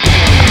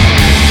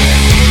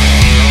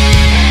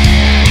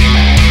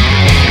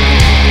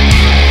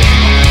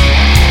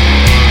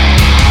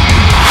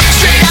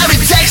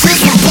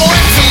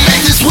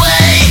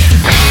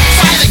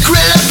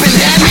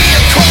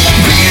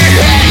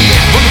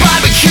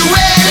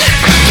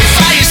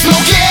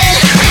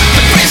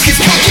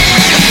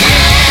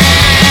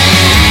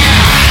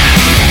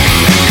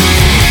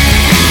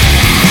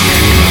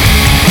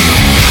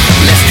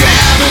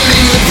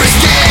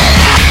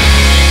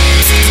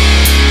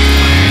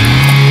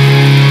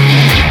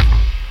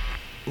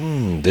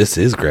This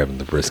is grabbing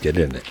the brisket,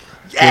 isn't it?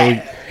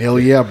 Hell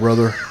yeah,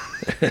 brother.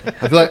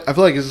 I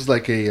feel like this is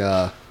like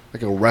a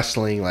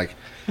wrestling like,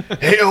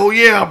 hell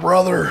yeah,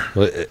 brother.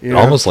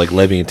 Almost like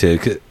levying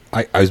to.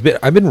 I've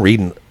been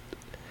reading,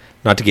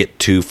 not to get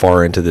too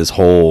far into this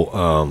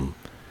whole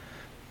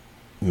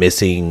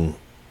missing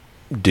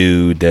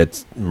dude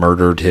that's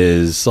murdered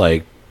his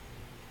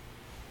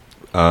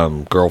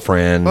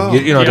girlfriend. Oh,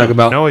 you know what I'm talking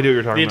about? No idea what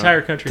you're talking The about.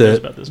 entire country knows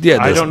about this.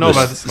 I don't know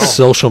about this at all.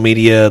 Social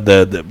media,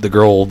 the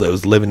girl that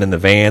was living in the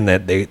van,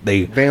 that they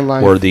Van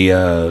life. were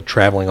the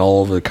traveling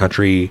all over the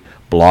country,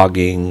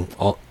 blogging.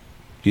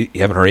 You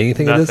haven't heard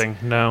anything of Nothing.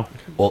 No.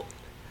 this? Well,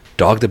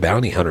 Dog the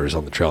Bounty Hunter is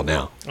on the trail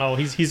now. Oh,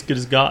 he's good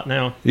as got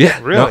now. Yeah,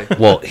 Really? no,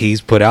 well,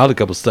 he's put out a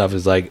couple stuff.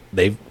 Is like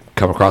they've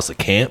come across a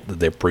camp that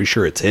they're pretty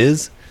sure it's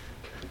his.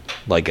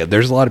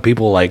 There's a lot of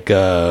people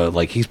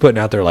he's putting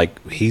out there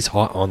he's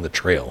hot on the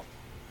trail.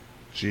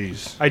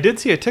 Jeez. I did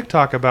see a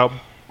TikTok about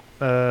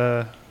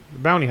the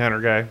bounty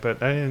hunter guy,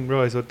 but I didn't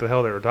realize what the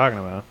hell they were talking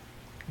about.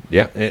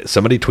 Yeah,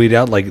 somebody tweeted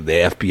out the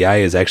FBI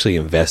is actually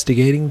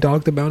investigating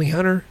Dog the Bounty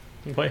Hunter.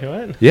 Wait,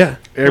 what? Yeah,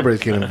 Everybody's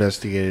getting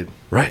investigated.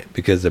 right.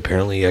 Because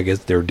apparently, I guess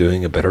they're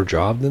doing a better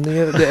job than the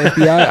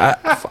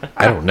FBI.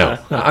 I don't know.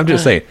 I'm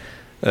just saying.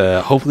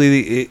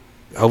 Hopefully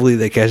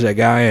they catch that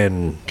guy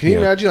and. Can you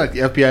imagine the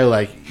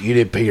FBI you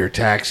didn't pay your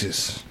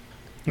taxes,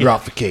 you're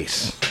off the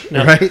case,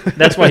 No, right?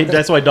 That's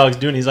why Dog's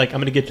doing. He's like, I'm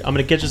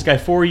gonna catch this guy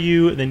for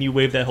you, and then you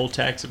waive that whole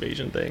tax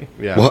evasion thing.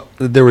 Yeah. Well,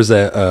 there was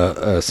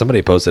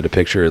somebody posted a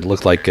picture. It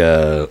looked like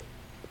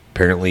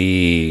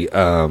apparently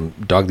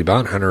Dog the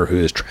Bounty Hunter who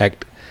has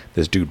tracked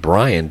this dude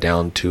Brian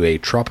down to a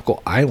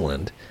tropical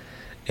island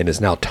and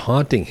is now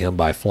taunting him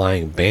by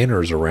flying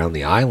banners around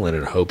the island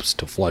in hopes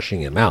to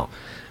flushing him out.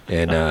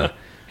 And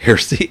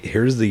here's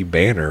the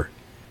banner.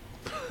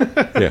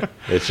 Yeah,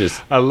 it's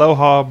just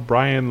Aloha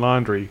Brian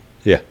Laundry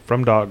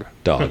from Dog.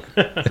 dog.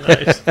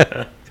 Nice.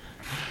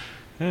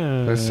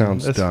 That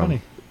sounds that's dumb.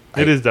 funny.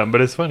 It is dumb,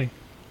 but it's funny.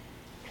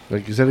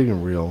 Is that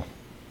even real?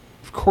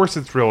 Of course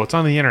it's real. It's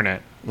on the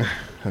internet.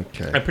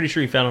 Okay. I'm pretty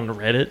sure he found it on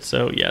Reddit,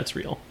 so yeah, it's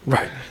real.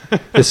 Right.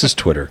 This is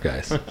Twitter,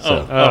 guys.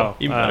 So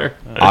Even better.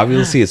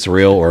 obviously it's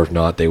real, or if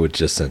not, they would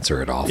just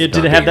censor it off. Did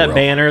not it have being that real.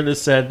 banner that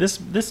said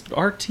this?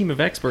 Our team of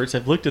experts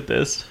have looked at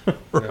this.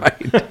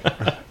 Right.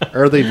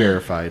 Are they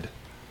verified?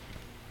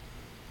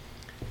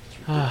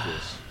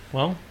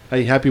 Well,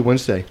 Hey, happy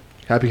Wednesday.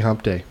 Happy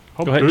hump day.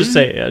 go ahead, just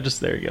say it. Yeah,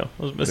 just there you go.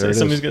 I was gonna There say it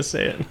somebody's is. gonna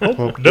say it.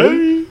 Hump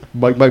day.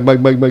 Mike. Hey, Mike.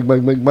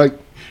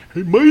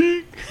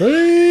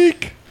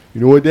 Mike. You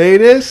know what day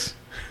it is?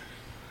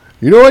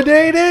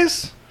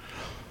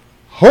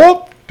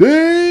 Hump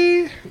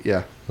day.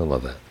 Yeah. I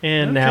love that.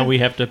 And now we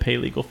have to pay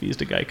legal fees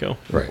to Geico.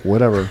 Right.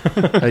 Whatever.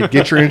 Hey,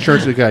 get your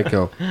insurance with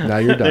Geico. Now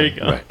you're done. There you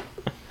go. Right.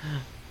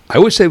 I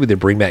wish they would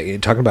bring back,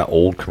 talking about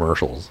old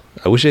commercials,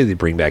 I wish they'd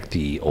bring back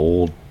the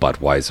old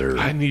Budweiser.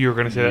 I knew you were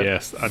going to say that.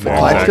 Yes. I know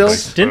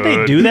Clydesdales? Didn't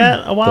they do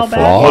that a while The back?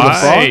 frog? Oh, the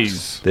Nice.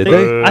 frogs? Did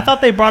they? I thought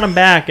they brought them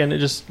back, and it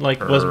just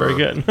wasn't very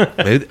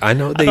good. I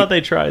know I they. thought they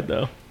tried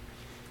though.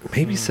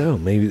 Maybe so.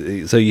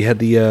 Maybe so. You had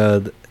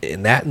the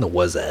in that and the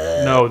was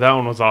No, that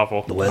one was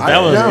awful. the was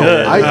That was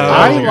good. I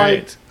That was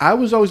liked. I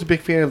was always a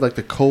big fan of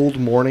the Cold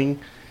Morning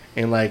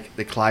and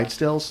the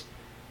Clydesdales,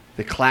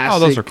 the classic. Oh,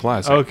 those are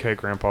classic. Okay,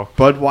 Grandpa.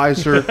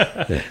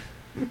 Budweiser.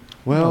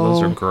 Well, Oh,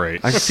 those are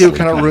great. I can see what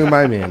kind of room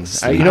I'm in.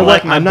 I You know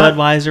like what? my I'm not.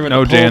 Budweiser with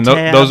No, a pull Dan,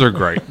 tab. those are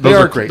great. They Those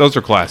are great. Those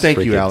are classic.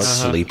 Thank you, freaking Alex.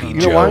 Sleepy You know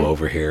Joe why?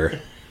 over here.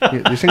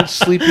 You're saying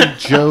Sleepy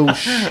Joe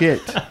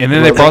shit. And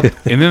then they brought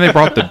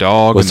the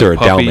dog. Was and there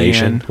the a puppy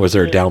Dalmatian? in. Was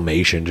there a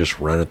Dalmatian just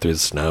running through the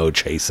snow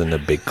chasing a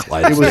big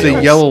Clydesdale? It was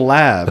a yellow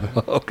lab.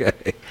 Okay.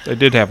 They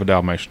did have a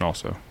Dalmatian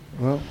also.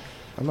 Well,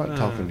 I'm not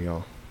talking to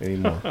y'all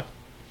anymore.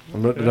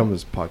 I'm not done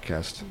with this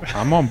podcast.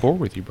 I'm on board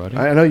with you, buddy.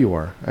 I know you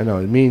are. I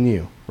know. Me and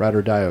you, ride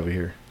or die over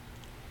here.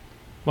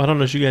 Well, I don't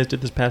know if you guys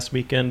did this past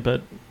weekend,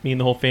 but me and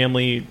the whole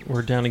family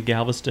were down in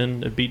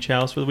Galveston at Beach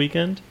House for the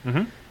weekend.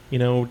 Mhm. You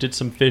know, did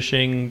some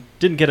fishing.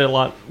 Didn't get a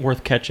lot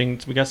worth catching.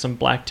 So we got some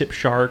black tip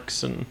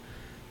sharks,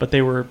 but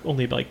they were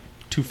only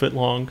 2 foot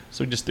long,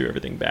 so we just threw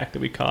everything back that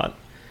we caught.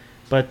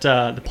 But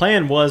the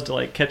plan was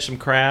to catch some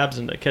crabs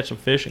and to catch some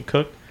fish and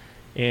cook,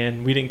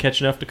 and we didn't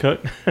catch enough to cook,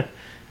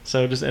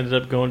 so just ended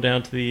up going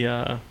down to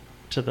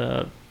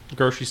the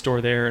grocery store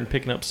there and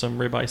picking up some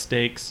ribeye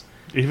steaks.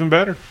 Even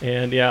better.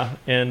 And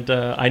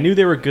I knew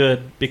they were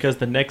good because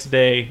the next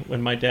day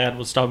when my dad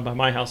was stopping by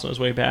my house on his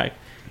way back,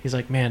 he's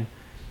like, "Man,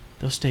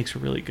 those steaks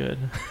were really good."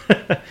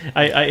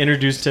 I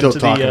introduced him Still to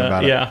talking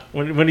about it. yeah.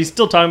 When he's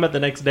still talking about the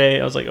next day,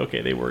 I was like,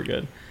 "Okay, they were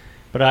good."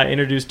 But I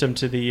introduced him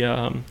to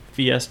the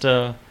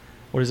Fiesta.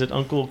 What is it,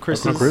 Uncle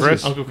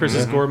Chris's? Uncle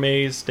Chris's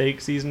gourmet steak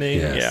seasoning.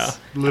 Yes.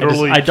 Yeah,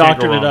 Literally I can't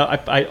doctored go it wrong.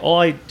 up. All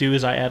I do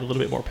is I add a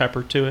little bit more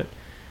pepper to it,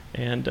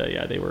 and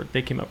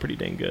they came out pretty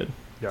dang good.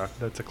 Yeah,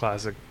 that's a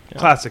classic. Yeah.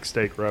 Classic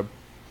steak rub.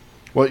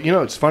 Well,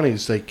 it's funny.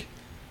 It's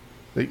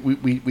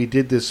we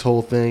did this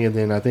whole thing, and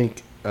then I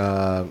think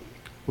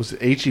was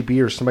it HEB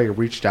or somebody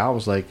reached out and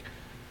was like,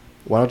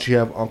 "Why don't you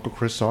have Uncle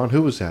Chris on?"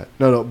 Who was that?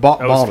 No, That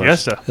was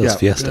Ballner's. Fiesta. It was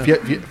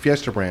Fiesta.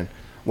 Fiesta brand.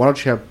 Why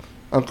don't you have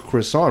Uncle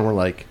Chris on, we're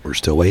like, We're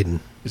still waiting.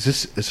 is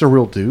this a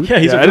real dude? Yeah,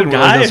 he's Yeah, a I real didn't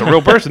realize guy. that was a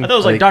real person. That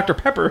was like Like- Dr.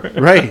 Pepper.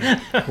 Right.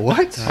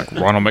 What?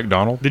 Ronald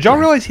McDonald. Did y'all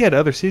realize he had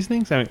other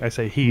seasonings? I mean, I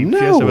say he. No.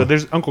 Fiesta, but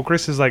there's Uncle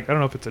Chris's, like, I don't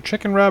know if it's a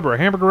chicken rub or a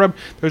hamburger rub.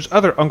 There's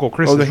other Uncle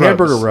Chris's Oh, the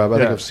hamburger rub. I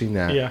think Yeah. I've seen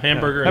that. Yeah,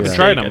 hamburger. Yeah. and Haven't steak,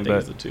 tried I them, think but-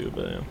 is the two,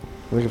 but yeah.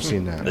 I think I've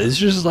seen that. It's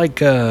just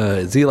like,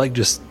 is he like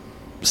just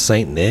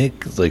Saint Nick?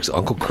 It's like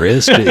Uncle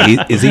Chris?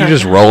 Is he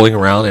just rolling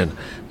around in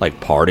like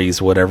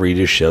parties, whatever? He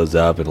just shows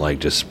up and like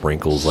just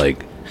sprinkles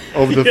like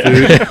Over the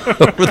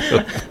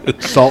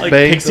food. Salt Like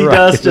Bay. pixie Right.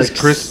 dust, Like just-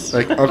 Chris,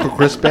 like Uncle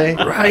Chris Bay.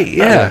 right,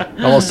 yeah.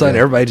 All of a sudden,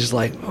 everybody just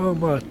like, oh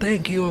my,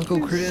 thank you, Uncle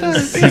Chris.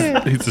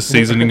 He's the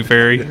seasoning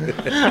fairy.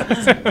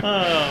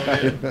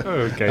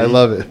 Okay. I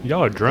love it.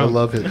 Y'all are I drunk.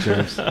 love it,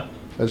 James.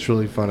 That's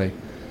really funny.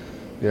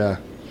 Yeah.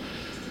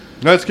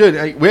 No, it's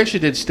good. We actually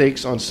did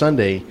steaks on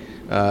Sunday.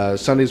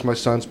 Sunday's my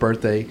son's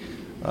birthday.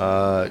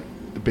 The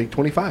big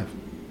 25.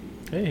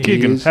 Hey.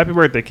 Keegan, is happy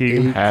birthday,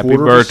 Keegan. A Happy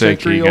quarter of a birthday,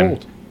 century Keegan.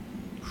 old.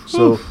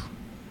 So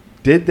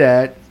did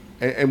that,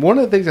 and one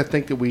of the things I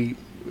think that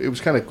it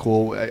was kind of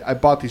cool. I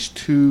bought these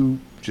two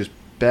just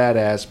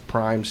badass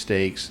prime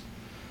steaks,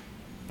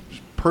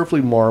 just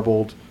perfectly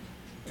marbled,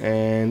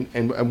 and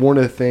one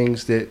of the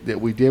things that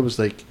we did was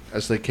like, I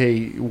was like,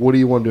 hey, what do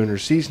you want to do in your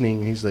seasoning?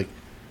 And he's like,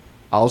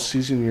 I'll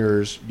season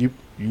yours,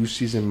 you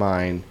season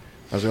mine.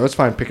 I was like, that's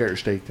fine, pick out your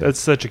steak then. That's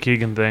such a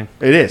Keegan thing.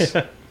 It is.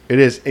 It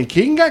is. And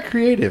Keegan got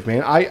creative,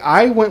 man.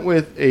 I went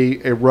with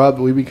a rub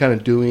that we've been kind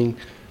of doing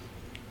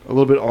a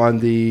little bit on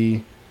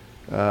the,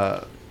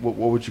 what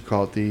would you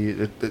call it?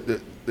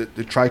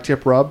 The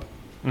tri-tip rub.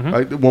 Mhm.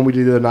 Right? The one we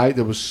did the other night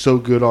that was so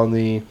good on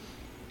the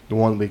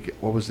one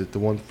what was it? The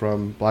one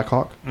from Black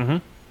Hawk? Mm-hmm.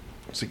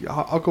 So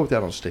I'll go with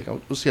that on steak.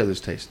 We'll see how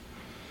this tastes.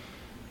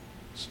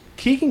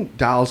 Keegan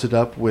dials it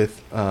up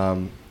with,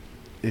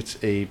 it's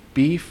a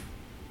beef,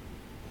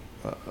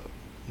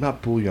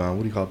 not bouillon,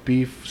 what do you call it?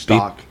 Beef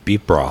stock.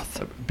 Beef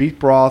broth Beef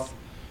broth,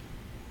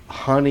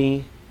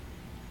 honey,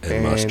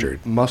 and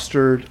mustard.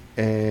 mustard,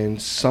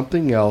 and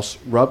something else,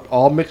 rubbed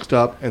all mixed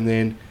up, and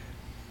then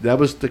that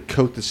was to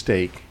coat the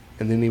steak.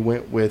 And then he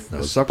went with That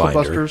the was sucker binder.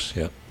 busters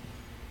Yep.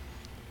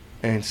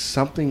 and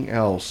something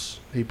else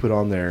he put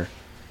on there.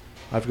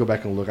 I have to go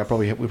back and look.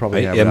 We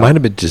probably have It out. might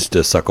have been just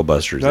a suckle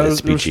busters. No,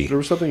 That's there was, peachy. there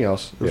was something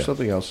else. There was Yeah.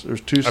 something else.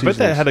 There's two I seasonings.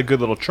 bet that had a good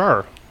little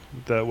char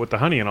with the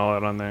honey and all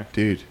that on there.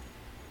 Dude,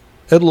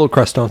 It had a little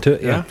crust onto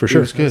it. Yeah, Yeah, for it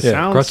sure. was good.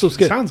 Yeah, crust was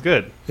good. Sounds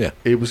good.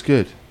 it was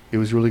good. It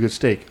was really good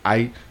steak.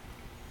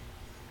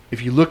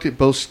 If you looked at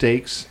both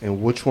steaks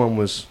and which one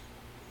was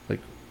like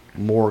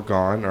more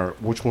gone or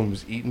which one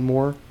was eaten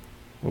more,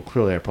 well,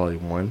 clearly I probably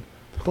won.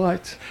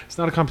 But It's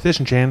not a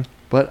competition, Chan.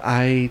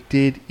 I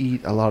did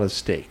eat a lot of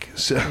steak,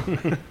 so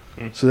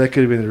so that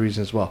could have been the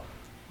reason as well.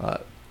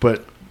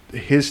 But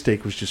his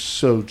steak was just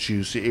so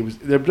juicy. It was.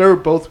 They were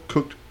both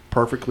cooked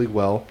perfectly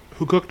well.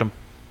 Who cooked them?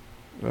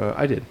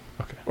 I did.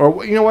 Okay.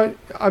 Or you know what?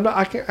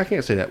 I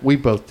can't say that. We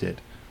both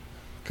did.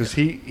 Because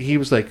he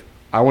was like,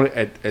 I want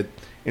at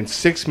in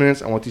 6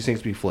 minutes I want these things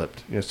to be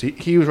flipped. You know, so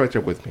he was right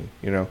there with me.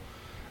 You know,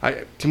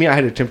 to me I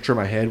had a temperature in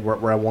my head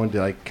where I wanted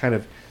to like kind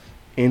of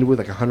end with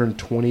like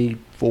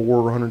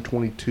 124,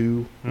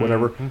 122,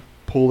 whatever. Mhm.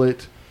 Pull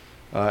it,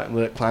 and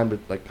let it climb to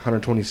like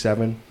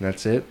 127, and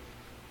that's it.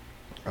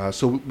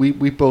 So we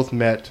both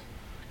met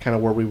kind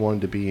of where we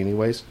wanted to be,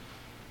 anyways.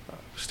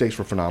 Steaks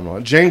were phenomenal.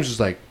 And James was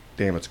like,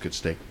 "Damn, it's a good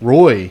steak."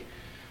 Roy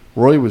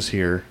was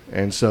here,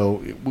 and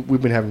so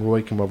we've been having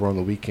Roy come over on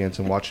the weekends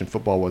and watching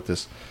football with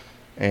us.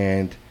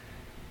 And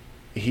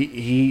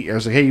I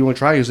was like, "Hey, you want to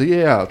try?" He was like,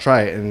 "Yeah, I'll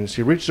try it." And so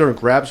he reaches over and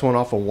grabs one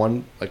off of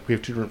one. Like we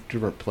have two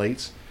different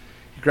plates.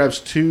 He grabs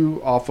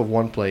two off of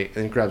one plate,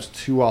 and he grabs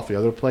two off the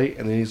other plate,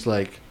 and then he's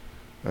like,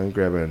 "I'm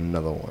grabbing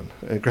another one,"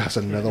 and he grabs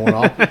another one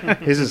off.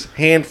 His this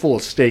handful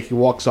of steak. He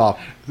walks off.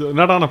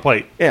 Not on a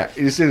plate. Yeah,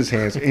 it's in his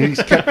hands, and he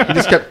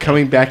just kept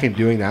coming back and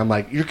doing that. I'm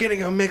like, "You're getting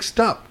them mixed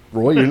up,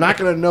 Roy. You're not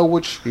gonna know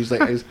which." He's like,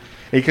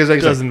 because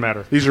he's Doesn't like,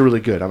 matter. These are really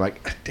good. I'm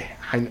like,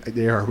 "Damn,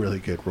 they are really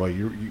good, Roy.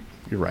 You're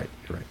right.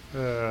 You're right."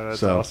 That's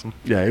So, awesome.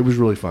 Yeah, it was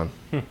really fun.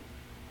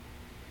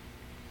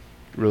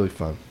 Really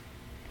fun.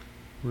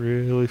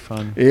 Really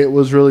fun. It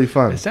was really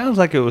fun. It sounds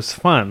like it was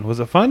fun. Was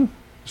it fun?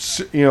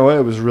 You know,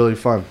 it was really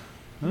fun.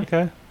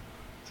 Okay.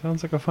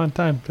 Sounds like a fun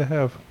time to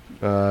have.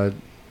 Uh,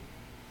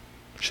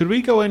 Should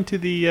we go into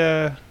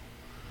the...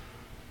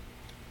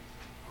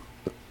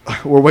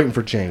 we're waiting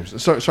for James.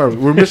 Sorry,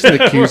 we're missing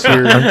the cues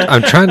here.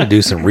 I'm trying to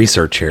do some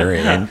research here,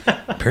 and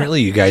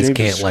apparently you guys James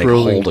can't is like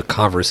scrolling. hold a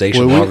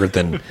conversation Well, we- longer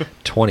than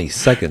 20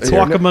 seconds.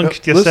 Talk Here. amongst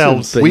listen,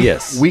 yourselves. But we,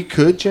 yes. we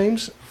could,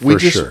 James. We For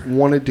just sure.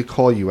 wanted to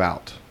call you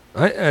out.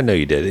 I know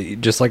you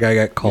did. Just like I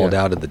got called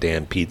Yeah. out at the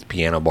damn Pete's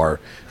piano bar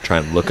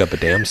trying to look up a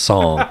damn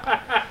song,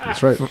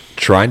 That's right.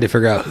 trying to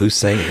figure out who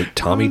sang it,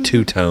 Tommy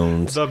Two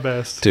Tones, The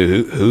best.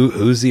 to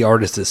who's the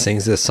artist that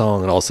sings this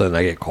song, and all of a sudden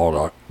I get called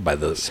out by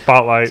the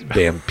Spotlight.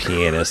 damn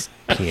piano,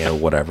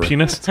 whatever.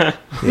 Pianist.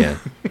 Yeah,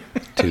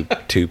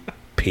 two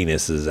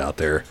penises out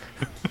there.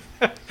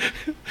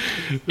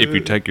 If you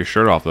take your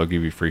shirt off, they'll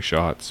give you free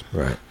shots.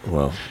 Right.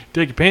 Well,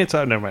 Take your pants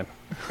out. Never mind.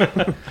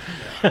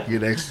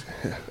 Get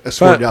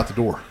escorted out the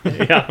door.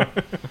 Yeah.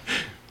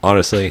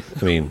 honestly,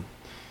 I mean,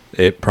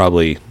 it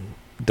probably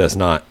does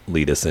not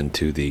lead us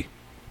into the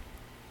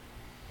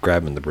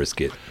grabbing the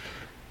brisket.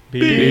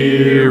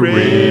 Beer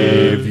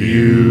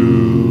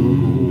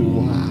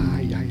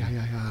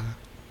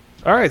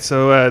All right,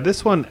 so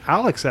this one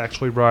Alex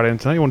actually brought in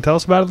tonight. You want to tell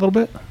us about it a little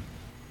bit?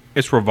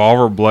 It's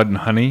Revolver Blood and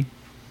Honey.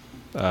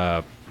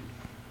 I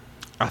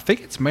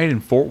think it's made in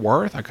Fort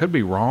Worth. I could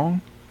be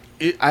wrong.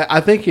 I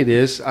think it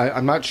is.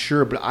 I'm not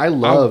sure, but I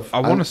love. I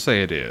want to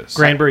say it is.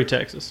 Granbury,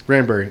 Texas.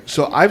 Granbury.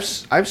 So I've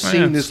seen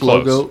it's this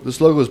close. logo. This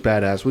logo is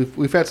badass.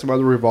 We've had some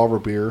other Revolver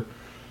beer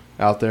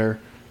out there,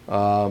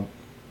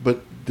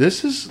 but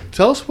this is.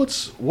 Tell us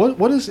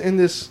what is in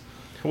this.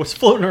 What's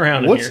floating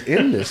around What's in here?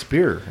 in this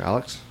beer,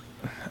 Alex?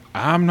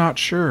 I'm not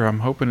sure. I'm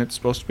hoping it's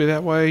supposed to be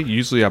that way.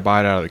 Usually I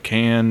buy it out of the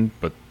can,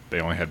 but they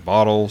only had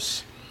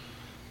bottles.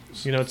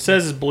 You know, it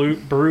says it's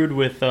brewed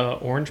with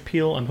orange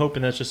peel. I'm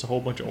hoping that's just a whole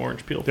bunch of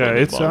orange peel. Yeah, floating in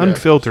the it's bottom.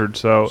 unfiltered,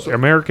 so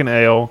American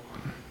ale.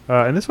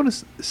 And this one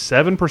is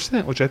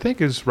 7%, which I think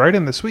is right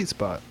in the sweet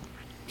spot.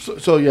 So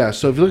if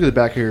you look at the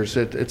back here, it's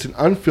an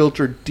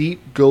unfiltered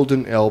deep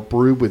golden ale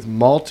brewed with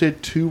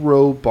malted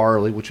 2-row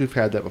barley, which we've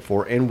had that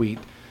before, and wheat,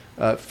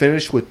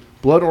 finished with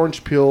blood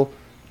orange peel,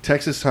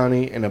 Texas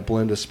honey, and a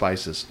blend of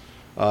spices.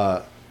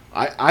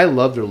 I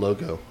love their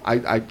logo. I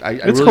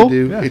It's really cool.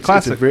 do. Yeah, It's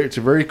classic. it's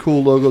a very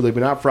cool logo. They've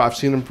been out I've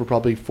seen them for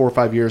probably 4 or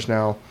 5 years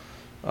now,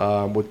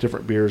 with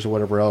different beers or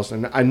whatever else.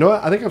 And I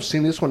think I've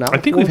seen this one out. I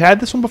think before. we've had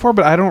this one before,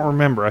 but I don't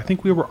remember. I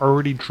think we were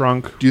already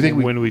drunk Do you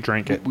think when we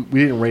drank it.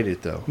 We didn't rate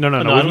it though. No, No, I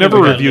we've don't never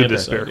think we had reviewed any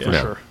this beer, episode, for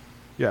yeah. sure.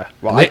 Yeah.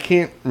 Well, And I they-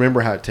 can't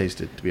remember how it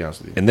tasted, to be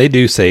honest with you. And they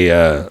do say,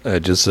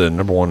 just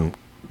number one,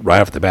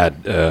 right off the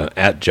bat,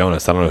 at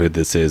Jonas. I don't know who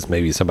this is.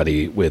 Maybe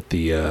somebody with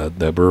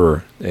the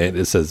brewer. And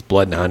it says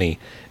Blood and Honey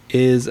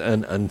is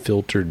an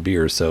unfiltered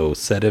beer, so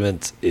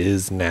sediments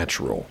is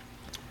natural.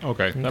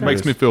 Okay, that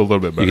makes me feel a little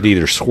bit You better. could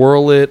either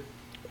swirl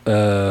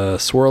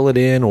it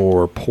in,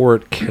 or pour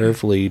it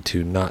carefully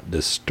to not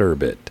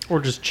disturb it. Or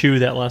just chew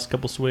that last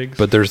couple swigs.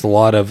 But there's a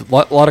lot of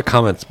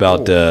comments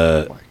about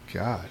Oh my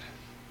god!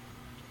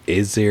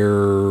 is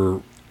there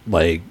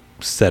like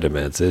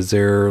sediments? Is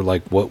there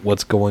like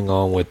what's going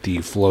on with the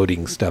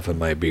floating stuff in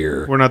my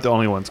beer? We're not the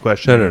only ones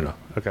questioning. No.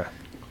 Okay.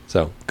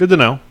 So Good to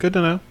know. Good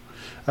to know.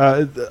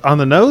 On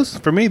the nose,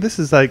 for me, this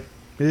is like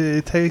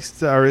it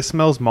tastes or it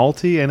smells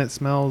malty and it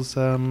smells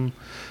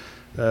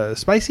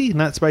spicy.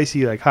 Not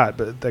spicy like hot,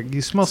 but like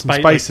you smell some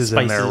spices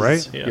in there,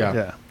 right? Yeah. Yeah.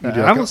 Yeah. You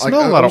do I don't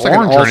smell a lot of almost like an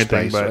orange or allspice,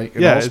 anything, but right?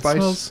 An yeah, it allspice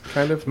smells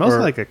kind of. smells or-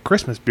 like a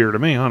Christmas beer to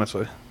me,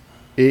 honestly.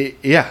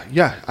 Yeah.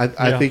 I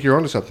Yeah. think you're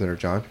onto something there,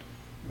 John.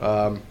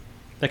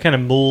 That kind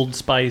of mulled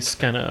spice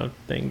kind of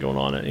thing going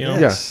on it, you know?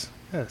 Yes.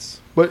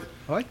 Yes. But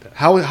I like that.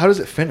 how does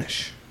it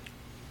finish?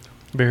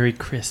 Very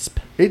crisp.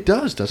 It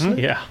does, doesn't it?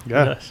 Yeah.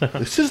 Yeah.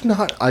 This is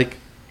not like.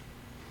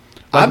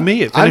 Like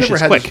me, it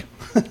finishes quick.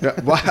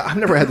 I've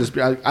never had this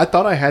beer. I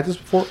thought I had this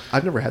before.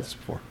 I've never had this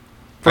before.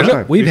 First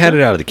time. we've had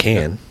it out of the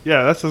can.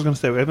 Yeah, that's what I was going to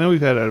say. I know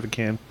we've had it out of a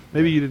can.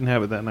 Maybe you didn't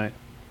have it that night.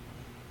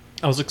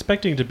 I was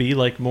expecting to be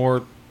like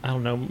more, I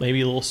don't know,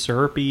 maybe a little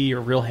syrupy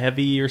or real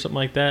heavy or something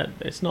like that.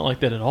 It's not like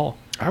that at all.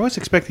 I was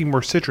expecting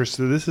more citrus,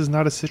 so this is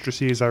not as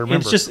citrusy as I And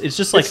remember. it's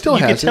just like still you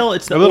can has it. tell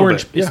it's A the little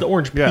orange. bit, It's the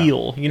orange Yeah.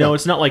 peel. You know, Yeah.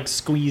 it's not like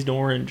squeezed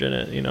orange in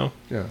it. You know.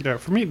 Yeah. Yeah,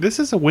 for me, this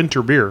is a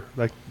winter beer.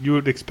 Like you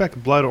would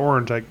expect blood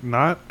orange, like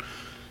not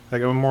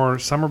like a more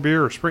summer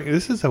beer or spring.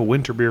 This is a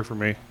winter beer for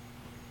me.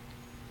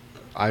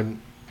 I'm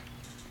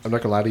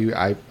not gonna lie to you.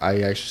 I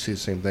actually see the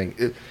same thing.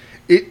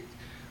 It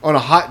on a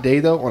hot day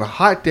though. On a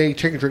hot day,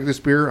 take a drink of this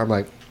beer. I'm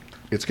like,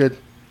 it's good.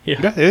 Yeah.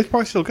 Yeah, it's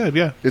probably still good.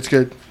 Yeah, It's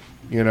good.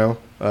 You know,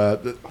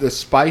 the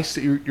spice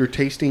that you're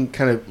tasting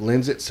kind of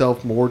lends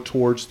itself more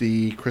towards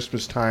the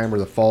Christmas time or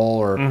the fall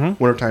or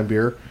wintertime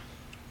beer.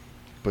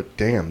 But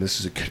damn, this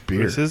is a good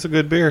beer. this is a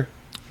good beer.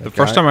 The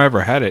first time I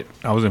ever had it,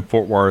 I was in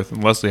Fort Worth,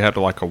 and Leslie had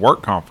like a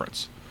work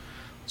conference.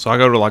 So I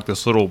go to like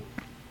this little.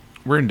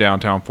 We're in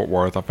downtown Fort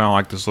Worth. I found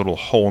like this little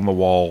hole in the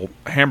wall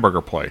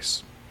hamburger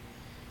place.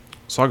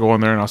 So I go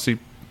in there and I see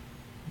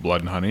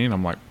Blood and Honey, and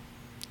I'm like,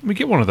 let me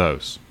get one of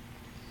those.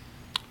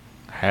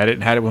 Had it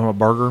with my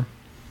burger.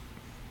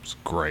 It's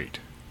great.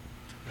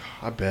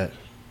 I bet.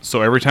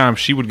 So every time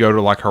she would go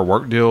to like her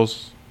work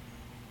deals,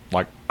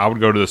 like I would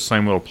go to the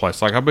same little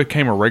place. Like I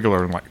became a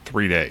regular in like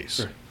 3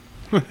 days.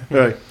 Hey,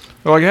 They're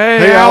like, hey,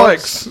 Hey,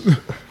 Alex,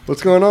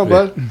 what's going on,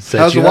 bud? Set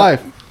How's you the up.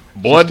 wife?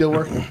 blood, still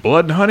working?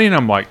 blood and honey, and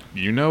I'm like,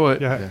 you know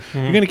it. Yeah,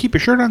 you gonna keep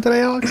your shirt on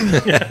today, Alex?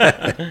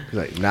 He's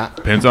like, nah.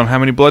 Depends on how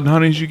many blood and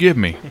honeys you give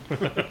me.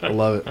 I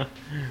love it.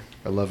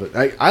 I love it.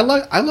 I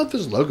love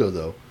this logo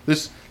though.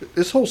 This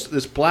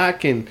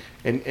black and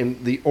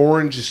the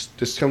orange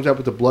just comes out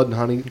with the blood and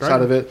honey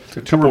side of it.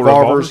 The two Couple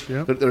revolvers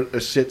revolvers, that they're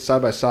sit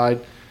side by side.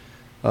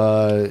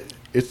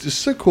 It's just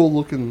so cool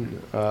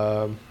looking.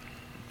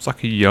 It's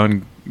like a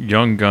young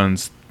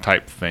Guns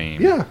type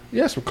theme.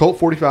 Yeah, some Colt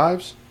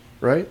 45s,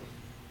 right?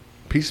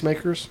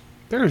 Peacemakers.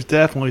 There's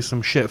definitely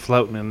some shit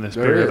floating in this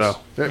There beer, is. though.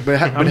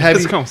 But I'm have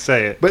just you? gonna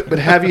say it. But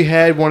have you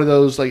had one of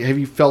those? Like, have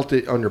you felt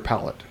it on your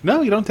palate?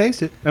 No, you don't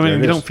taste it. I There mean, it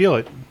you is. don't feel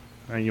it.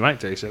 You might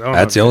taste it. I don't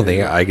That's the know. only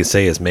thing I can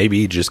say is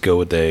maybe just go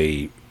with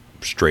a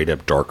straight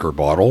up darker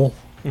bottle,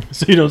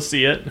 So you don't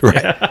see it.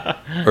 right?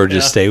 Or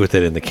just stay with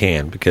it in the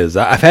can, because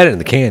I've had it in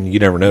the can. You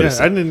never notice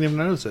Yeah, I it. didn't even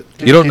notice it.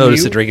 You don't Can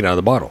notice you- it drinking out of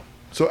the bottle.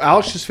 So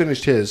Alex just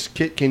finished his.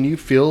 Can you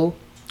feel?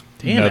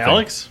 Damn, Nothing.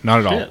 Alex.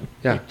 Not at all. Shit.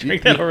 Yeah, You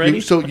drank that already?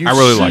 so you I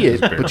really see like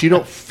it, this beer. but you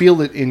don't feel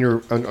it in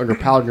your on your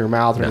palate, in your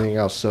mouth, or anything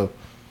else. So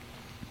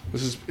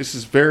this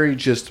is very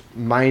just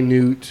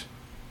minute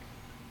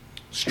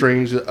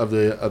strings of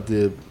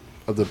the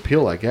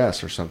peel, I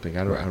guess, or something.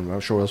 I'm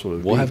not sure what else it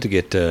would We'll be. have to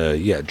get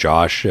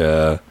Josh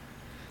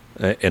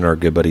and our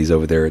good buddies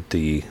over there at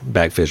the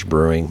Backfish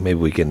Brewing. Maybe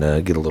we can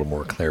get a little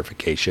more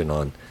clarification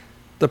on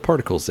the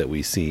particles that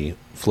we see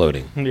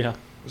floating. Yeah.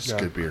 This is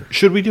good beer.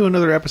 Should we do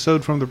another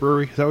episode from the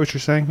brewery? Is that what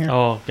you're saying here?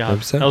 Oh god,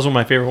 Hope so. that was one of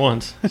my favorite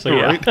ones. So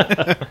yeah,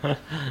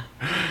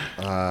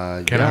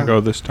 Can I go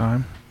this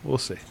time? We'll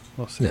see.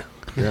 We'll see.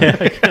 Yeah.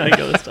 Can I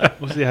go this time?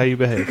 We'll see how you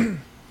behave.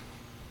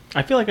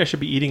 I feel like I should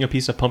be eating a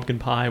piece of pumpkin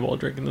pie while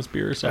drinking this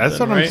beer or something. That's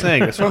what right? I'm saying.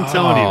 That's what I'm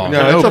telling Oh. you.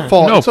 No, it's a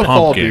fall. no it's a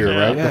fall pumpkin. beer, right?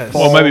 Yeah. The Yes.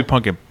 fall, Well, maybe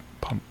pumpkin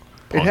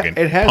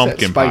it has that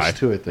pumpkin spice pie.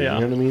 to it. Though, Yeah.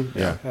 You know what I mean?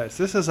 Yeah. Yes,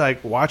 this is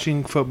like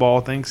watching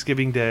football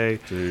Thanksgiving Day.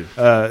 Dude.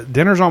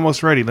 Dinner's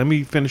almost ready. Let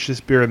me finish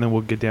this beer and then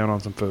we'll get down on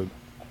some food.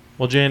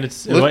 Well, Jan,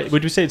 it's Look-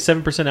 would you say it's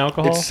 7%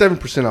 alcohol? It's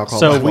 7% alcohol.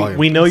 so by we, volume.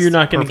 we know you're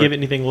not going to Perfect. give it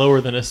anything lower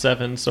than a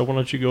 7. So why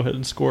don't you go ahead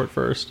and score it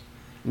first?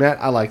 Matt,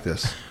 I like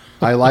this.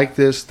 I like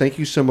this. Thank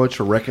you so much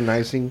for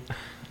recognizing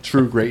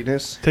true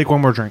greatness. Take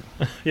one more drink.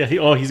 Yeah.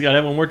 He's got to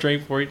have one more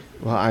drink for you.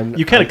 Well,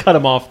 You kind of cut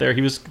him off there.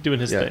 He was doing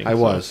his Yeah, thing. I so.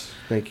 was.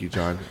 Thank you,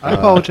 John. I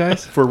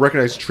apologize. For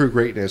recognizing true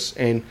greatness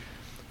and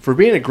for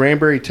being a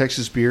Granberry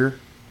Texas beer.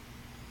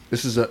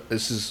 This is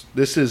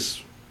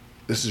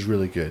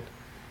really good.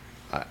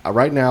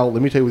 Right now,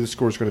 let me tell you what the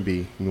score is going to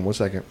be. In 1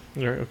 second.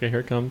 All right, okay,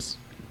 here it comes.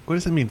 What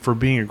does that mean for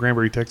being a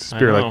Granberry Texas I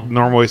beer? know. Like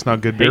normally it's not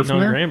good beer Hating from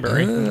on there.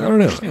 Granberry. I don't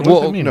know. does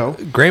Well, that mean? No.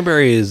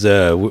 Granberry is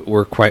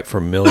we're quite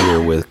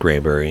familiar with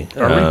Granberry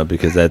Are we?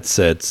 because that's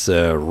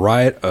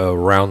right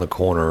around the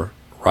corner,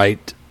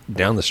 right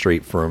down the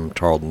street from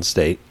Tarleton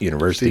State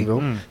University,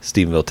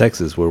 Stephenville.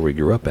 Texas, where we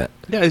grew up at,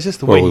 Yeah, it's just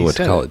the where way we he went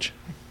to said college.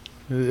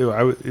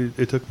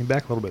 It took me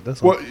back a little bit.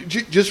 That's all. Well,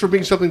 just for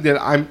being something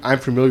that I'm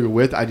familiar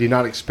with, I did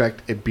not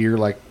expect a beer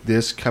like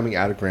this coming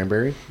out of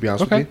Granberry. To be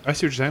honest Okay, with I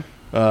see what you're saying.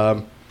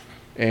 you,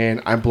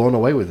 and I'm blown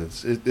away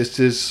with it. This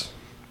is.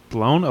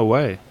 Blown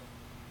away.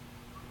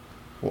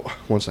 Well,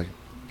 1 second.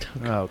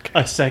 Okay.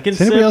 A second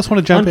Does anybody sip? else want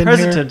to jump in here?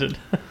 Unprecedented.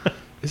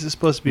 This is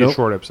supposed to be a Nope.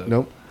 short episode.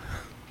 Nope.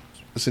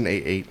 It's an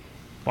 8.8.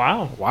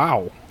 Wow.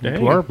 Wow.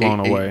 Dang. You are blown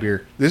 8.8 away.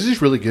 beer. This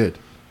is really good.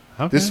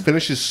 Okay. This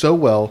finishes so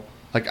well.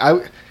 Like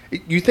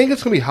you think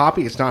it's gonna be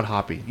hoppy. It's not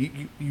hoppy.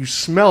 You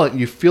smell it and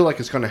you feel like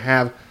it's gonna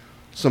have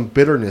some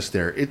bitterness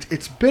there.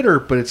 It's bitter,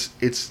 but it's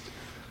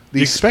the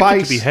you expect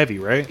spice it to be heavy,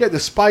 right? Yeah, the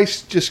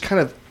spice just kind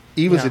of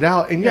evens Yeah. it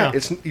out. And Yeah.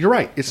 you're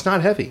right. It's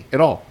not heavy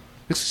at all.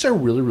 This is a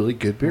really really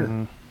good beer.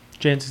 Mm-hmm.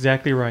 Jan's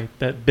exactly right.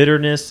 That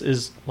bitterness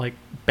is like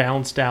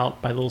balanced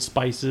out by little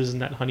spices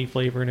and that honey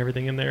flavor and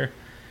everything in there.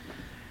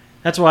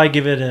 That's why I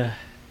give it a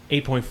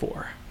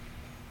 8.4.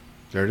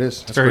 There it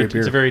is. That's Very, a great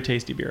beer. it's a very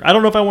tasty beer. I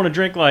don't know if I want to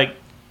drink like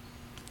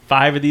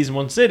 5 of these in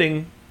one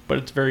sitting, but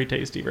it's very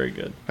tasty, very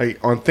good. Hey,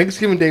 on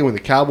Thanksgiving Day when the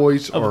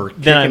Cowboys are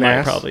Then I kicking might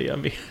ass, probably. I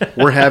mean,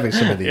 we're having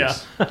some of these. Yeah.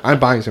 I'm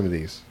buying some of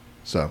these.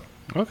 So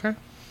Okay.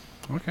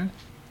 Okay.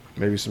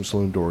 maybe some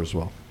Saloon Door as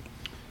well.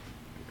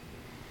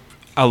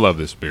 I love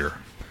this beer.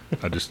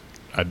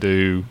 I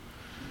do.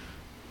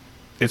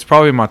 It's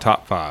probably my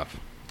top 5.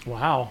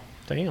 wow,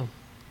 damn,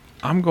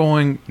 I'm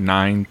going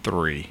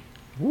 9.3.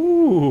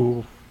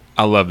 ooh,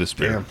 I love this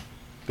beer. Damn.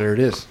 There it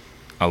is.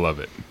 I love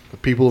it. The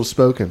people have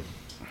spoken.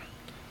 and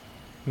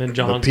then The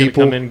John's gonna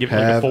people come in and give it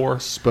like a have 4.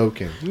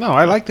 spoken. No,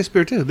 I like this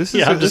beer too. This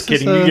is. Yeah, I'm just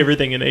kidding. You give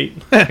everything an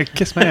 8.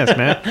 Kiss my ass,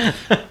 man.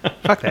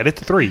 Fuck that.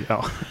 It's a 3.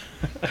 Oh.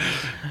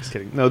 Just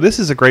kidding. No, this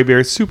is a great beer.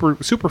 It's super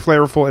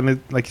flavorful,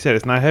 and like you said,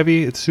 it's not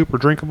heavy. It's super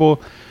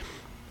drinkable.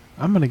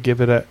 I'm gonna give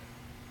it a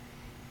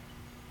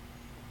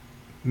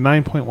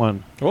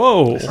 9.1.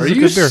 Whoa, Are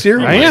you serious? I Oh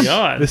my am.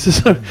 God. This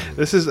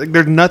is.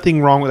 There's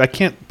nothing wrong with. I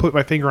can't put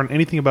my finger on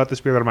anything about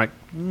this beer that I'm like,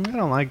 I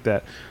don't like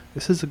that.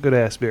 This is a good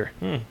ass beer.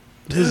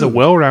 This is a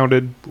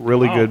well-rounded,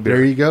 really Wow. good beer.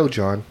 There you go,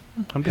 John.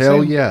 I'm just Hell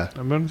saying. yeah.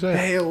 I'm gonna say.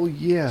 Hell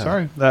yeah.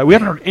 Sorry, we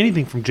haven't heard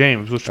anything from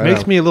James, which I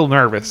makes know. me a little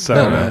nervous. So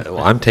Well,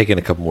 I'm taking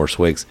a couple more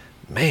swigs.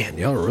 Man,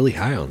 y'all are really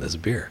high on this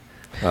beer.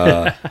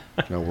 No,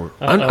 we're,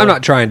 I'm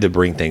not trying to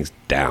bring things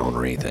down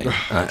or anything.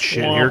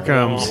 shit, here it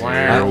comes.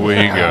 Here we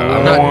I'm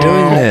go. not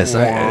doing this.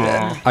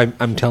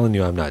 I'm telling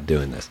you, I'm not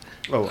doing this.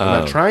 I'm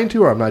not trying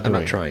to, or I'm not I'm doing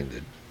not it? trying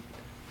to.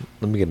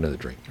 Let me get another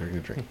drink. You're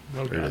gonna drink.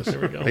 Oh, There it God, is. there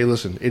we go. Hey,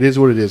 listen, it is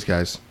what it is,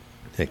 guys.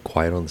 Hey,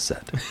 quiet on the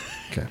set.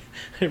 Okay.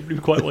 Everybody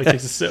quietly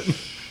takes a sip.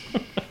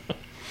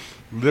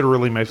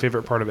 Literally, my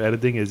favorite part of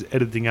editing is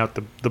editing out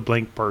the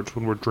blank parts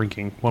when we're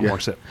drinking. One Yeah. more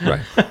sip.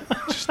 Right.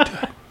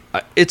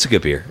 It's a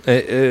good beer.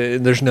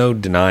 There's no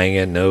denying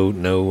it.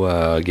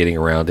 No getting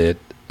around it.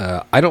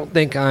 I don't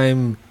think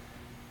I'm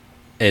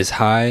as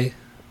high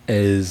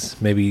as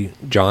maybe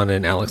John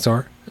and Alex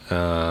are.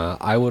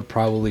 I would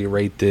probably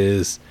rate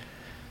this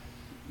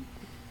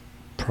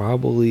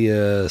probably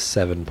a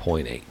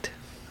 7.8.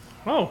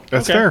 Oh,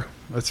 That's okay. fair.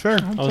 That's fair.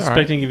 I was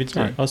expecting to give it.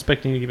 I was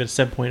expecting to give it a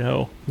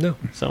 7.0. No,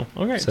 So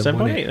okay,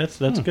 7.8. 7.8.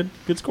 That's a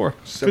good score.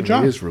 Good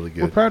job. It is really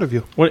We're good. proud of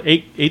you. What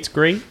eight's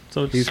great.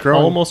 So it's He's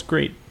growing. almost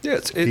great. yeah,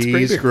 it's great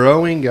He's beer.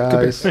 growing,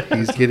 guys.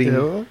 He's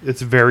getting.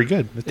 It's very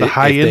good. It's the If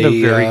high end of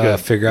they, very good.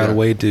 Figure out Yeah. a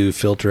way to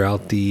filter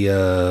out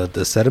the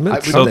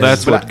sediments. So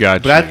that's what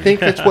got But I you. think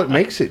that's what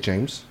makes it,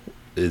 James.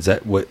 Is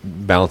that what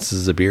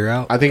balances the beer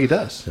out? I think it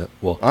does. Yeah,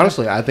 well,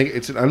 Honestly, I think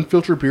it's an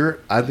unfiltered beer.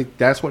 I think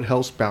that's what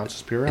helps balance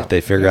this beer if out. they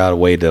figure out a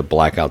way to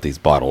black out these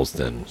bottles,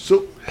 then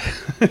So,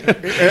 Just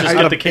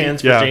get the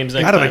cans for James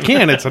next out of time. the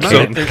can, it's a So-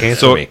 nine. Can't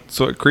So, me.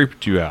 so it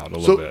creeped you out a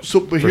little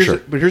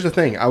bit. but here's the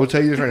thing. I would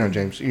tell you this right now,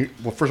 James.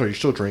 Well, first of all, you're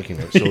still drinking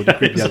it, so it didn't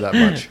creep you out that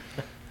much.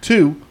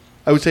 Two,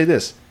 I would say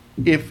this: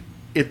 if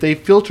they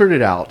filtered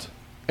it out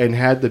and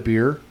had the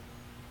beer,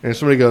 and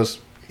somebody goes,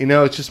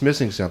 it's just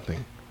missing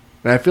something,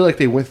 and I feel like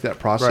they went through that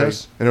process,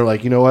 Right. and they're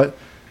like, you know what,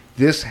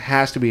 this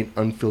has to be an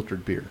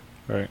unfiltered beer.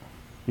 Right.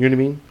 You know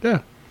what I mean? Yeah.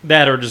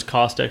 That or just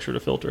cost extra to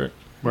filter it.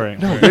 Right.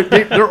 No,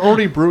 they're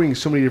already brewing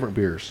so many different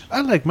beers.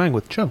 I like mine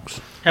with chunks.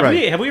 Have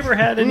Right. we ever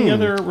had any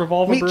other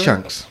Revolver Meat brew?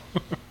 chunks.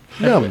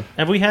 Yum.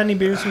 Have we had any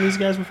beers from these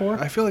guys before?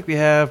 I feel like we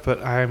have,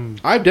 but I'm.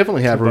 I've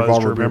definitely had Too buzzed to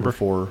Revolver beer remember.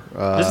 before.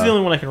 This is the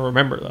only one I can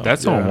remember though.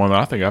 That's the Yeah. only one that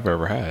I think I've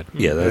ever had.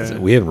 yeah, that's Yeah.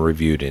 we haven't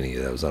reviewed any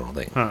of those. I don't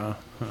think. All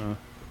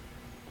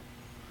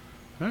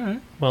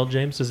right. Well,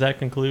 James, does that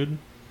conclude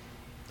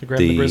the grab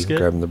the brisket?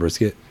 Grabbing the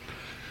brisket.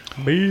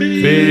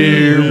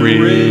 Beer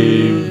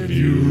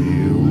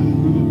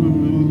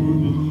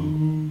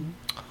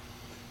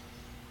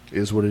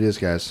is what it is,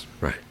 guys.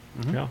 Right.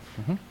 Yeah.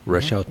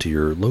 Rush out to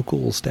your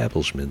local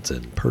establishments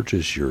and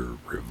purchase your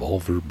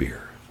Revolver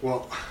beer.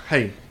 Well,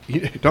 hey,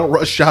 you don't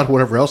rush out or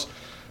whatever else,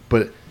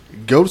 but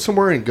go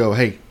somewhere and go,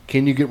 hey,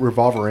 can you get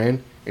Revolver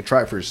in and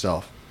try it for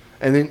yourself?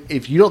 And then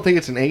if you don't think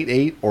it's an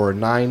 8.8 or a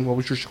 9, what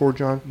was your score,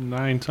 John?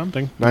 9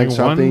 something. 9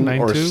 something 9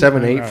 or a 2?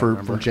 7.8 I for don't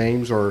remember.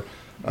 James, or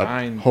a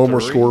 9.3.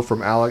 homer score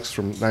from Alex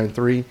from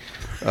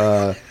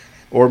 9.3.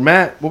 Or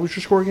Matt, what was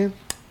your score again?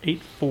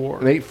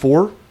 8.4. An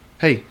 8.4?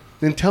 Hey,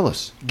 then tell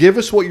us. Give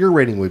us what your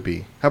rating would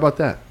be. How about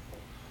that?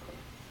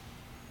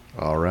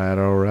 All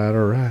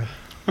right.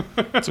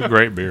 It's a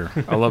great beer.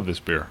 I love this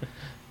beer.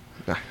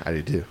 I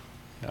do too.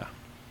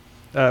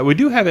 We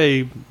do have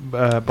a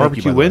by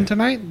barbecue the win way.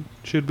 tonight.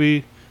 Should we?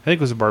 I think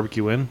it was a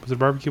barbecue win. Was it a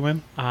barbecue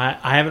win? I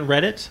haven't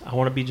read it. I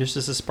want to be just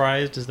as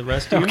surprised as the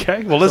rest of you.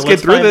 Okay. Well, let's So get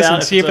through find this out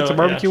and see if it's a yeah,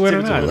 barbecue win see or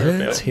if it's a not. win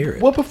or Let's fail. hear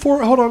it. Well,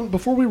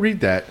 before we read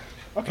that,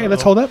 Okay,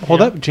 let's hold up. Hold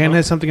Yeah. up. Jan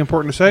has something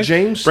important to say.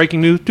 James- Breaking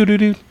news. Do do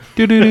do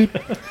do do do.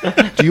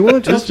 do you want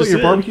to tell us That's about your just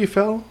it. barbecue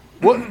fail?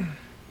 What?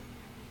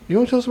 You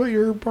want to tell us about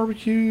your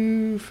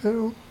barbecue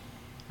fail?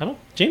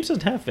 James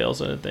doesn't have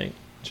fails, I don't think.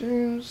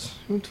 James,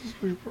 you want to tell us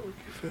about your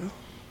barbecue fail?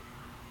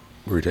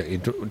 We were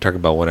talking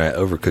about when I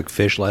overcooked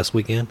fish last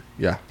weekend.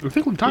 Yeah. I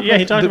think we talked. Yeah,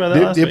 he talked about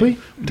that last Did week.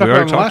 we? Talked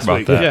already about it talked last about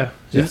week. that. Yeah.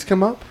 Did this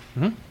come up?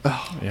 Mhm.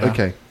 Oh, Yeah.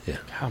 okay.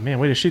 Oh man,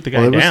 way to shoot the guy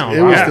Well, it was, down.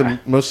 it Wow. was the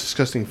most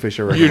disgusting fish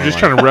I ever had. You're in just my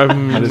trying life. to rub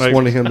him. I just like,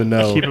 wanted him to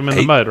know. keep him in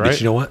Hey, the mud, But right?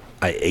 you know what?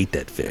 I ate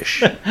that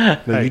fish.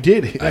 No, you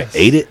did. I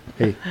ate it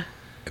Hey,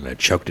 and I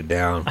choked it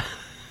down.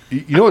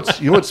 you know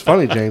what's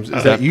funny, James, is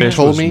that That you fish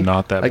told was me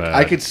not that like, bad.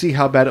 I could see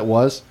how bad it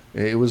was.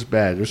 It was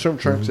bad. There's certain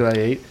chunks that I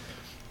ate,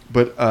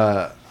 but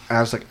I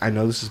was like, I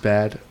know this is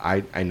bad.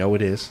 I know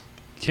it is.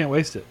 Can't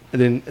waste it.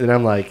 And then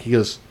I'm like,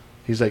 he's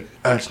like,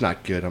 oh, it's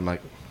not good. I'm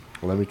like,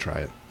 well, let me try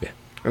it. Yeah.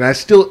 And I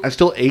still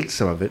ate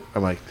some of it.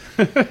 I'm like,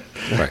 Yeah,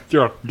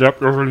 yep,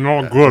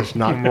 this is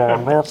not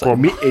good. it's not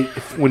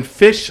when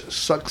fish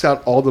sucks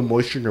out all the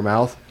moisture in your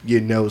mouth, you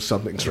know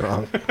something's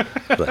wrong.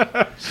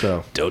 But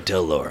So don't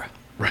tell Laura.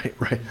 right.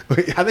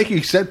 I think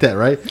you said that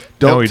right.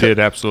 No, he te- did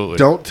absolutely.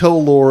 Don't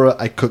tell Laura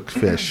I cooked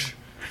fish.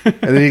 And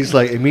then he's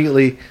like,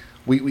 immediately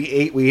we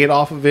ate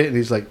off of it, and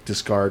he's like,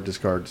 discard.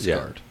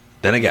 Yeah.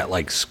 Then I got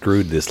like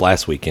screwed this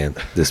past weekend.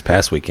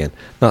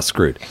 Not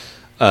screwed.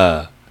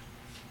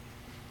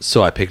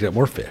 So I picked up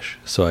more fish.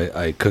 So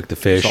I cooked the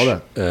fish.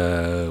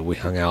 Saw We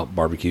hung out,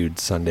 barbecued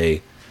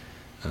Sunday,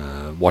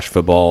 watched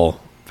football,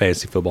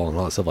 fantasy football, and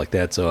all that stuff like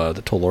that. So I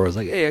told Laura, I was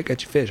like, hey, I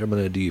got you fish. I'm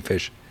going to do you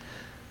fish.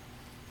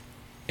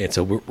 And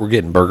so we're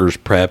getting burgers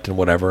prepped and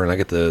whatever, and I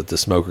get the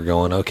smoker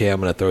going. Okay, I'm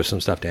going to throw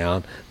some stuff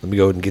down. Let me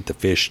go ahead and get the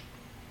fish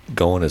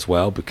going as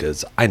well,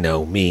 because I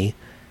know me.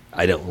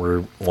 I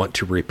don't want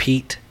to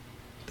repeat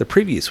the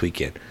previous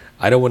weekend.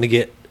 I don't want to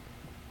get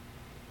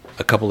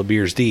a couple of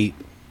beers deep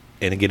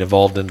and get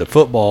involved into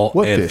football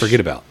What and fish? forget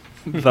about.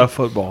 The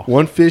football.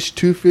 One fish,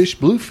 two fish,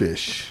 blue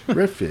fish,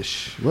 red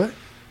fish. What?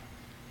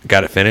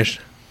 Got it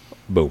finished.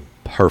 Boom.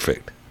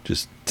 Perfect.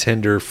 Just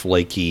tender,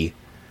 flaky,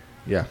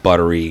 Yeah.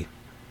 buttery.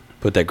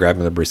 Put that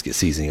grabbing the brisket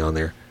seasoning on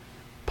there.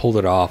 Pulled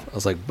it off. I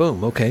was like,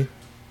 boom, okay.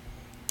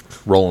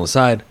 Rolling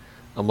aside.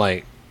 I'm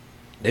like,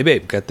 hey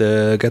babe, got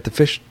the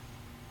fish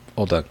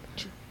all done.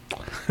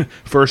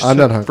 First, I'm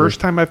not hungry. first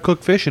time I've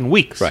cooked fish in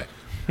weeks. Right.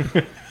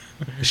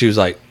 She was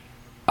like,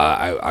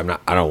 I'm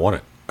not. I don't want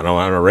it. I'm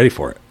not ready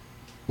for it.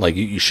 Like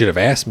you should have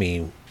asked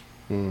me.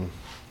 I'm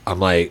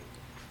like,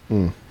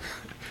 It's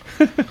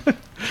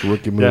a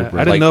rookie move, Yeah,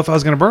 bro. I didn't Like- know if I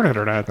was going to burn it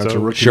or not. That's so.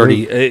 a rookie she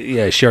already,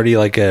 move. she already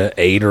like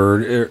ate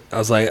or I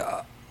was like,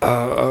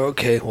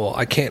 okay, well,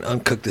 I can't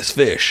uncook this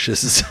fish.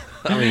 This is,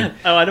 I mean,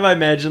 Oh, I do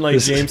imagine like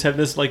This- James have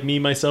this like me,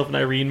 myself, and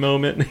Irene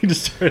moment, and he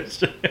just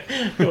starts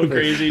going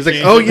crazy. He's like,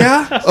 James oh is-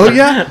 yeah, oh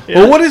yeah.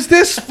 Well, what is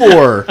this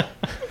for?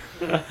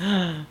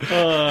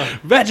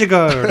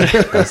 Vegetarian.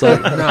 I was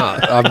like, nah.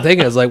 I'm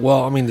thinking, I was like,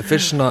 well, I mean, the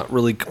fish is not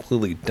really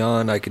completely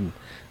done. I could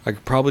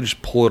probably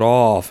just pull it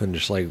off and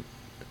just like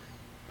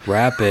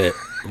wrap it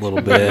a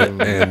little bit,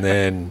 and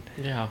then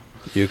Yeah.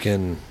 you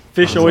can.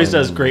 Fish always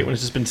does great when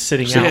it's just been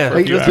sitting out Yeah, for a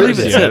like, few let's hours.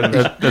 leave it.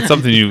 Yeah, that's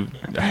something you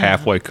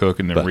halfway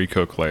cook and then But-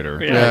 recook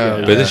later. Yeah.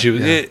 But then she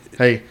was.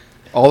 Hey,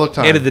 all the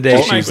time. End of the day,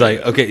 All- she was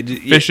like, okay,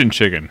 Fish and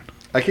chicken.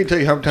 I can't tell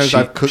you how many times She-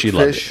 I've cooked she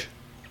loved fish,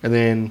 and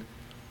then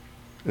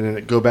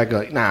go back and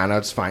like, nah, no,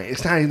 it's fine.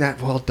 It's not even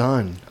that well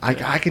done. I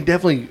can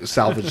definitely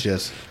salvage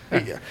this.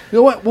 Hey, you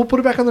know what? We'll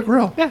put it back on the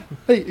grill. Yeah.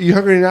 Hey, you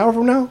hungry an hour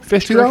from now?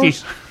 Fish $2? turkey.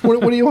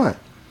 What do you want?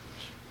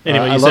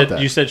 Anyway, I you love said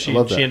that. you said I she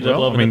love that. ended up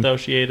Well, I loving mean- it though.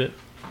 She ate it.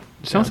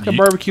 Sounds like a You-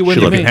 barbecue She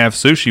window let to me me. have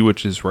sushi,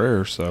 which is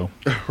rare. So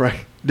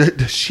Right.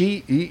 Does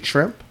she eat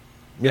shrimp?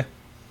 yeah.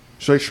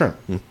 Straight shrimp.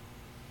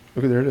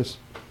 Okay, there it is.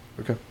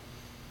 Okay.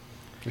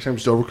 Next time,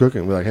 just overcook it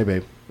and be like, hey,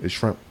 babe, it's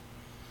shrimp.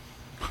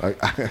 I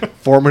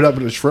form it up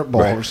in a shrimp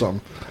ball Right. or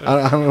something.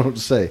 I don't know what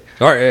to say.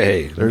 All right,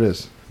 hey, There it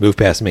is. move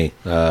past me.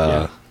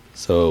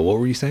 So what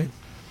were you saying?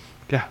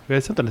 Yeah, we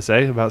had something to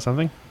say about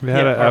something. We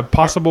had Yeah, a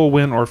possible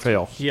win or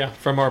fail. Yeah,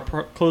 from our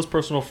close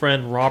personal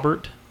friend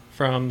Robert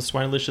from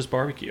Swinelicious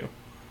Barbecue.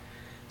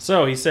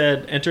 So he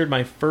said, entered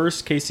my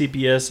first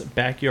KCBS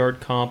backyard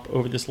comp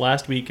over this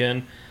last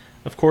weekend.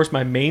 Of course,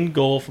 my main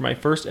goal for my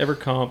first ever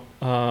comp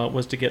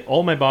was to get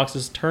all my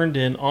boxes turned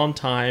in on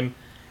time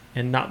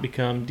and not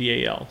become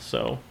DAL.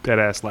 So Dead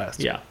ass last.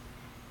 yeah,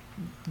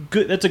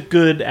 good. That's a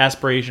good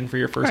aspiration for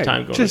your first Right,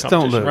 time going just to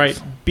don't competition, lose.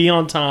 right? Be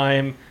on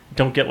time.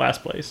 Don't get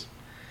last place.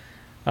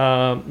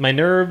 My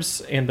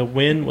nerves and the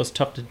wind was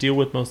tough to deal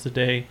with most of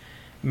the day.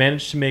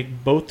 Managed to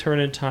make both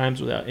turn-in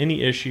times without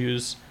any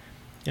issues.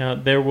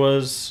 There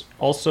was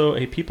also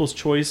a People's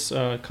Choice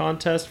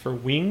contest for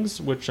wings,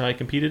 which I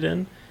competed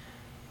in.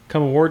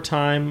 Come award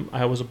time,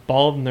 I was a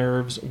ball of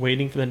nerves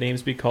waiting for the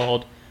names to be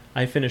called.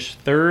 I finished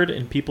third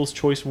in People's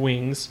Choice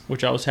wings,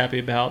 which I was happy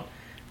about.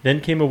 Then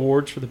came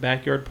awards for the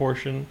backyard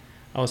portion.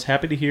 I was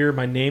happy to hear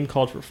my name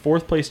called for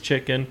fourth place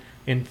chicken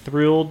and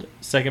thrilled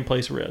second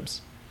place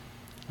ribs.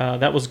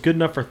 That was good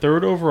enough for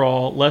third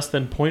overall, less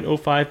than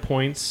 0.05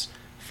 points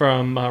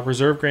from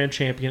Reserve Grand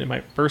Champion in my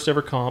first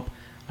ever comp.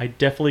 I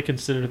definitely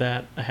consider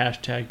that a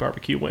hashtag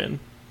barbecue win.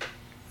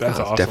 That's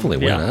Oh, awesome. Definitely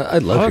win. Yeah. I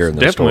love That's hearing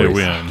those definitely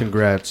stories. a win.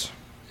 Congrats.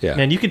 Yeah.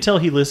 Man, you can tell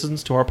he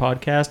listens to our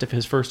podcast if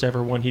his first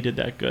ever one he did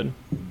that good.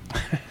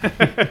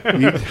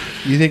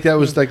 You think that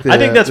was like the... I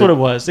think that's the- what it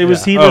was. It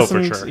was Yeah. he Oh, for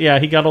listened. sure. Yeah,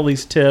 he got all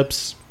these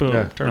tips. Boom,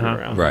 Yeah. turned it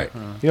around. Right.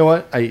 You know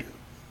what?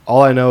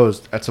 All I know is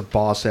that's a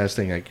boss-ass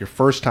thing. Like, your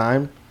first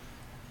time...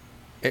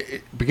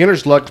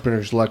 beginner's luck,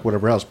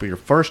 whatever else. But your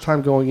first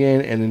time going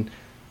in, and then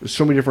there's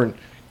so many different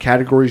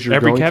categories you're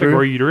Every going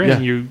category through. you're in, Yeah.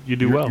 you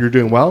do You're- well. You're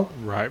doing well?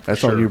 right.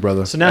 That's on you,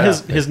 brother. So now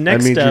his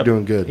next means you're step,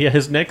 doing good. Yeah,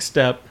 his next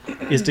step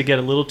is to get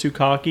a little too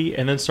cocky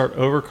and then start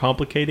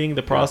overcomplicating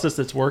the process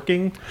that's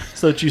working,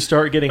 so that you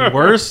start getting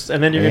worse,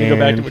 and then you're going to go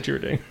back to And- what you were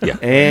doing.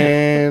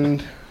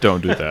 And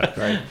Don't do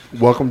that.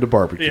 welcome to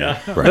barbecue. Yeah.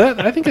 Right.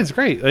 I think it's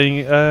great. I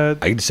mean, I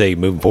could say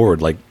moving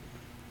forward, like,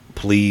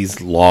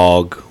 please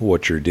log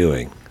what you're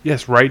doing.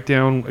 yes, write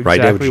down exactly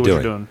Write down what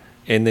you're doing.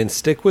 And then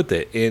stick with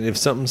it. And if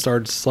something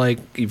starts, like,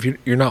 if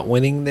you're not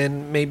winning,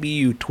 then maybe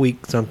you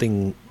tweak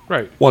something,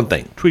 Right. one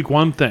thing. Tweak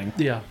one thing.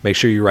 Yeah. Make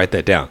sure you write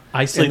that down.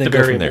 Isolate And then the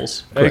go from there.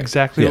 variables. Correct.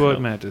 Exactly Yeah. what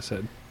Matt just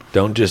said.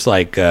 Don't just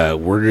like,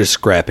 we're just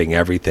scrapping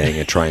everything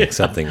and trying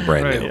something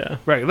brand Right. new. Yeah.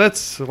 Right.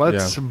 Let's Yeah.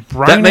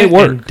 brine That may it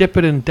work. and dip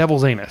it in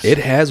devil's anus. It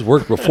has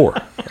worked before.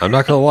 I'm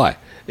not going to lie.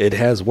 It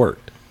has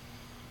worked.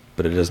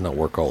 But it does not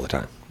work all the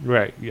time.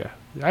 Right. Yeah.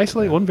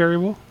 Isolate one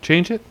variable,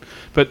 change it,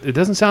 but it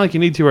doesn't sound like you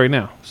need to right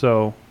now.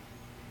 So,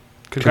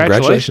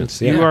 congratulations.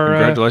 Congratulations, yeah. You are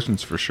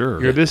Congratulations for sure.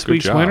 you're this Good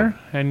week's job. winner,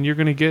 and you're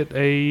going to get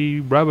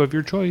a rub of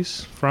your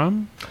choice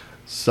from.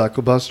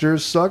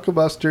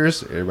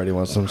 Suckabusters. Everybody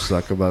wants some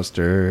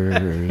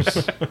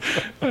Suckabusters.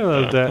 I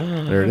love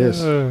that. There it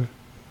is.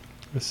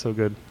 It's so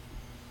good.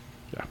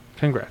 Yeah.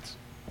 Congrats.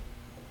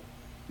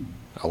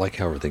 I like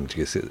how everything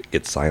just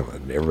gets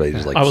silent. Everybody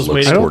just like I was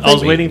looks waiting. towards I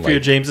was me, waiting for you,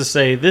 like, James, to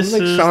say this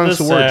Like is silence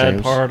the the word, sad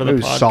James. part of the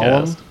Maybe podcast.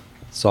 solemn?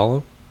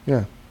 Solemn.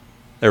 Yeah.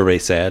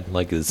 Everybody's sad.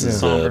 Like this is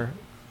Somber.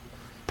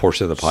 a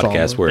portion of the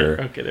podcast Somber.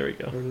 where Okay, there we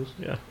go.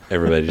 Yeah.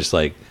 everybody just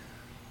like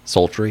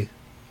sultry.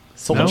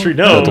 Sultry.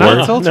 No, No, not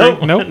no, sultry. no,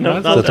 Nope, no, not not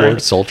Is that the there.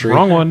 word? Sultry.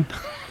 Wrong one.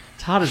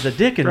 It's hot as the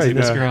dickens Right, in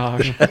this yeah.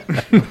 garage.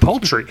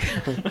 Poultry.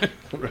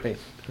 Right.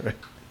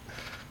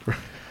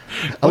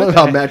 I love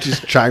how Matt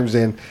just chimes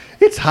in.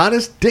 It's It's hot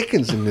as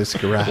Dickens in this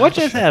garage. What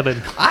just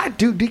happened? I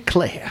do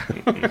declare.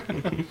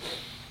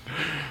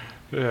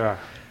 Yeah.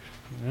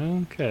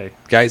 Okay.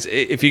 Guys,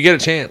 if you get a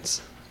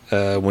chance,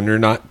 when you're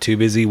not too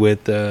busy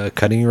with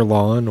cutting your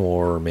lawn,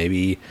 or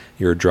maybe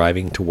you're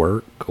driving to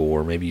work,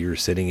 or maybe you're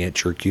sitting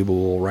at your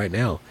cubicle right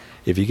now,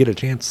 if you get a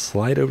chance,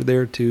 slide over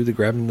there to the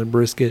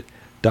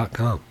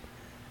grabbingthebrisket.com.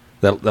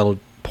 That'll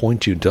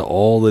point you to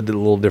all the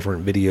little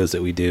different videos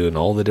that we do and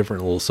all the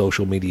different little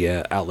social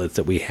media outlets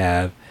that we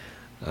have,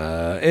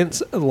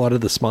 and a lot of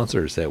the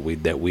sponsors that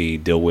we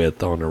deal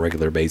with on a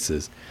regular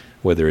basis,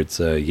 whether it's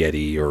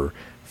Yeti or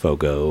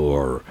Fogo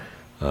or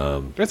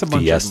There's a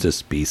bunch Fiesta of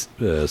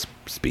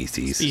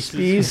species.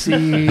 Species.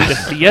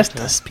 the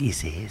Fiesta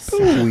species.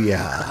 Oh,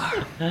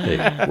 yeah.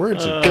 Hey,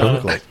 Words are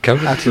difficult.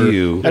 coming to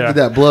you. After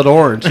that blood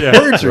orange. Yeah.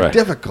 Words are Right.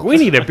 difficult. We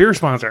need a beer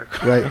sponsor.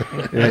 Right.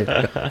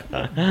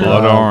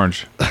 Blood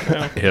Orange.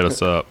 Hit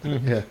us up.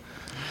 Yeah.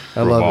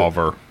 I love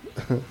Revolver.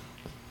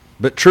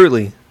 But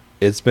truly,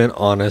 it's been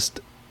honest.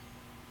 it.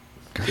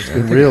 It's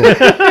been real.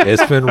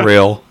 It's been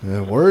real.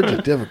 Yeah, words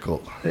are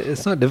difficult.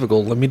 It's not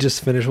difficult. Let me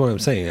just finish what I'm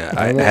saying.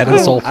 I don't know- had I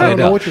this all don't- I don't planned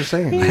know out. what you're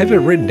saying. I have it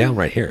written down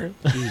right here.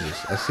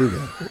 Jesus, I see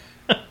that.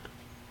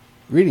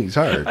 Reading's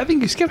hard. I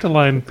think you skipped a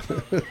line.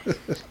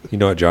 You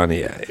know what,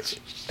 Johnny?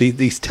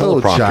 These Oh,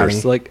 teleprompters,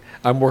 Johnny. like,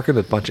 I'm working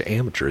with a bunch of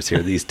amateurs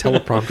here. These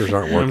teleprompters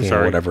aren't working or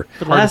sorry. whatever.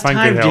 The Hard to last find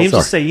time good help. James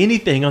will Sorry. say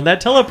anything on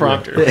that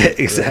teleprompter.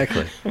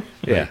 Exactly.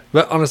 Yeah.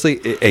 But honestly,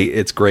 hey,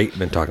 it's great.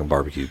 Been talking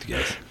barbecue with you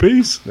guys.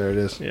 Peace. There it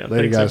is. Yeah,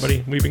 Later, thanks guys.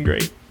 everybody. We've been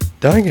great.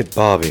 Dang it,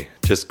 Bobby.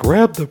 Just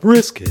grab the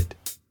brisket.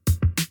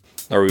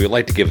 Or we would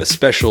like to give a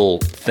special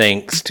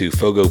thanks to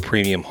Fogo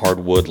Premium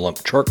Hardwood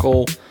Lump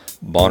Charcoal,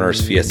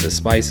 Bonner's Fiesta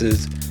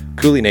Spices,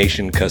 Cooley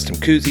Nation Custom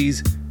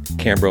Koozies,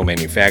 Cambro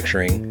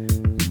Manufacturing,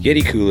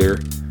 Yeti Cooler,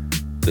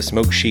 the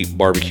Smoke Sheep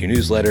Barbecue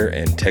Newsletter,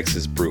 and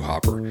Texas Brew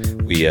Hopper.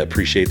 We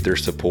appreciate their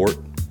support.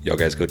 Y'all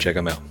guys go check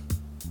them out.